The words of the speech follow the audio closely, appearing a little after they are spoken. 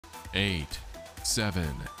8, 7,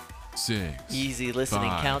 6. Easy listening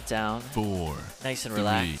 5, countdown. 4. Nice and 3,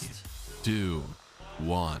 relaxed. 2,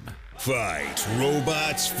 1. Fight,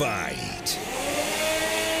 robots, fight.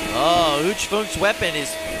 Oh, Funt's weapon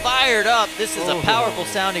is fired up. This is a powerful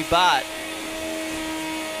sounding bot.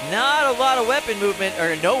 Not a lot of weapon movement,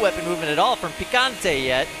 or no weapon movement at all from Picante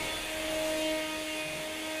yet.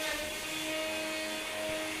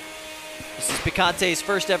 This is Picante's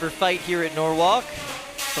first ever fight here at Norwalk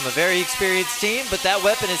from a very experienced team, but that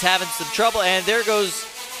weapon is having some trouble, and there goes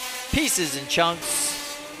pieces and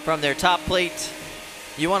chunks from their top plate.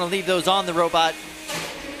 You want to leave those on the robot,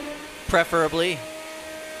 preferably.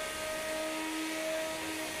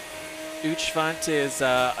 Funt is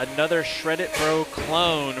another Shredded Bro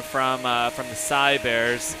clone from the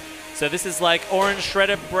Cybears. So this is like Orange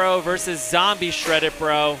Shredded Bro versus Zombie Shredded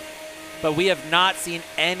Bro, but we have not seen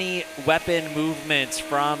any weapon movement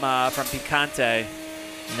from Picante.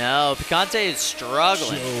 No, Picante is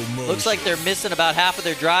struggling. Looks like they're missing about half of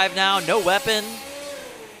their drive now. No weapon.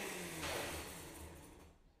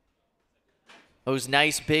 Those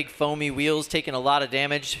nice big foamy wheels taking a lot of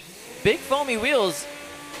damage. Big foamy wheels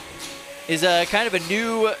is a kind of a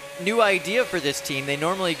new idea for this team. They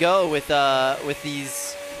normally go with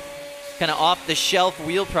these kind of off-the-shelf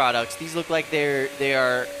wheel products. These look like they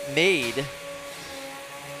are made.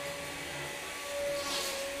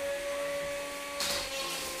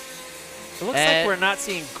 It looks like we're not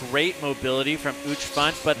seeing great mobility from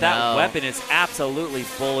Funt, but that weapon is absolutely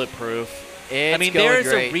bulletproof. I mean, there is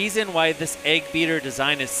a reason why this egg beater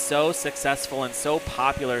design is so successful and so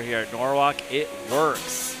popular here at Norwalk. It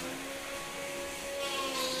works.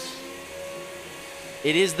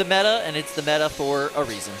 It is the meta, and it's the meta for a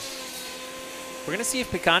reason. We're going to see if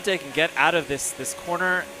Picante can get out of this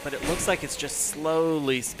corner, but it looks like it's just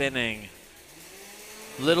slowly spinning.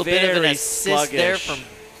 A little bit of an assist there from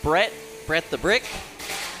Brett the Brick.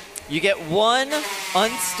 You get one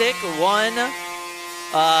unstick, one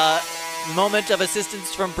moment of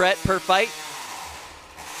assistance from Brett per fight.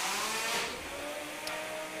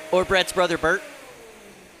 Or Brett's brother, Bert.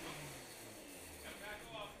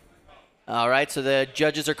 All right, so the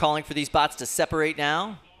judges are calling for these bots to separate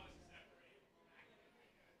now.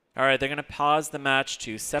 All right, they're going to pause the match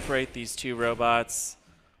to separate these two robots.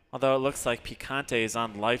 Although it looks like Picante is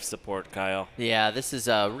on life support, Kyle. Yeah, this is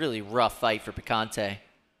a really rough fight for Picante.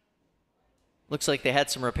 Looks like they had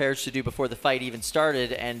some repairs to do before the fight even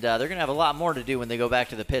started, and they're going to have a lot more to do when they go back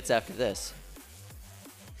to the pits after this.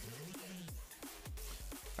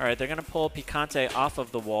 All right, they're going to pull Picante off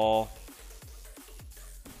of the wall,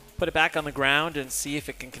 put it back on the ground, and see if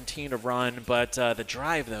it can continue to run. But the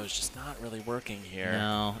drive, though, is just not really working here.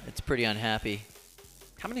 No, it's pretty unhappy.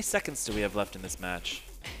 How many seconds do we have left in this match?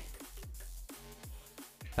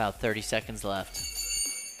 About 30 seconds left.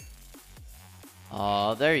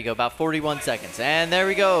 Oh, there you go, about 41 seconds. And there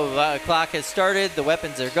we go, clock has started, the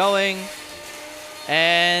weapons are going.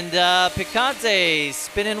 And Picante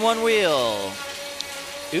spinning one wheel.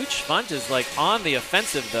 Funt is like on the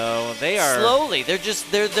offensive though. They are slowly.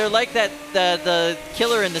 They're like that the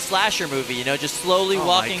killer in the slasher movie, you know, just slowly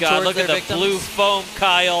walking towards their victims. Look at the blue foam,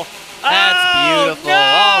 Kyle. That's beautiful. No!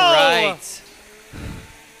 All right.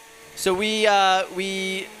 So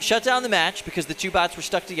we shut down the match because the two bots were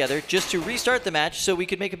stuck together just to restart the match so we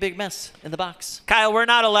could make a big mess in the box. Kyle, we're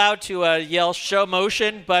not allowed to yell show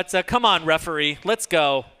motion, but come on, referee. Let's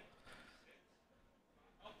go.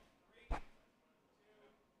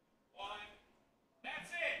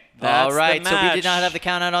 All right, so we did not have the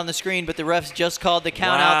count out on the screen, but the refs just called the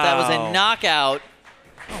count out. That was a knockout.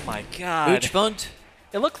 Oh my God. Funt.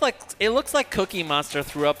 It looks like Cookie Monster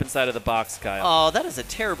threw up inside of the box, Kyle. Oh, that is a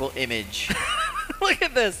terrible image. Look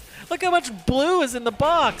at this. Look how much blue is in the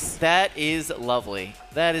box. That is lovely.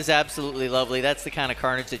 That is absolutely lovely. That's the kind of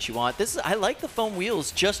carnage that you want. I like the foam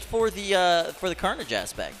wheels just for the carnage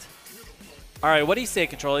aspect. All right, what do you say,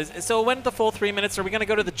 Control? So when the full 3 minutes, are we going to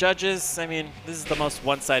go to the judges? I mean, this is the most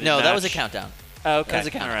one-sided match. No, that was a countdown. Oh, okay. That was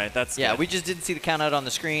a countdown. All right, that's yeah. good. We just didn't see the count out on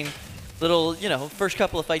the screen. Little, you know, first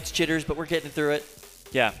couple of fights jitters, but we're getting through it.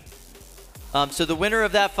 Yeah. So the winner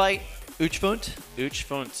of that fight, Funt.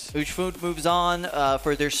 Funt Moves on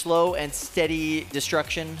for their slow and steady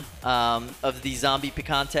destruction of the zombie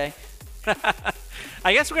Picante.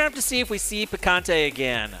 I guess we're going to have to see if we see Picante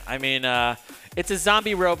again. I mean, it's a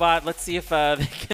zombie robot. Let's see if they can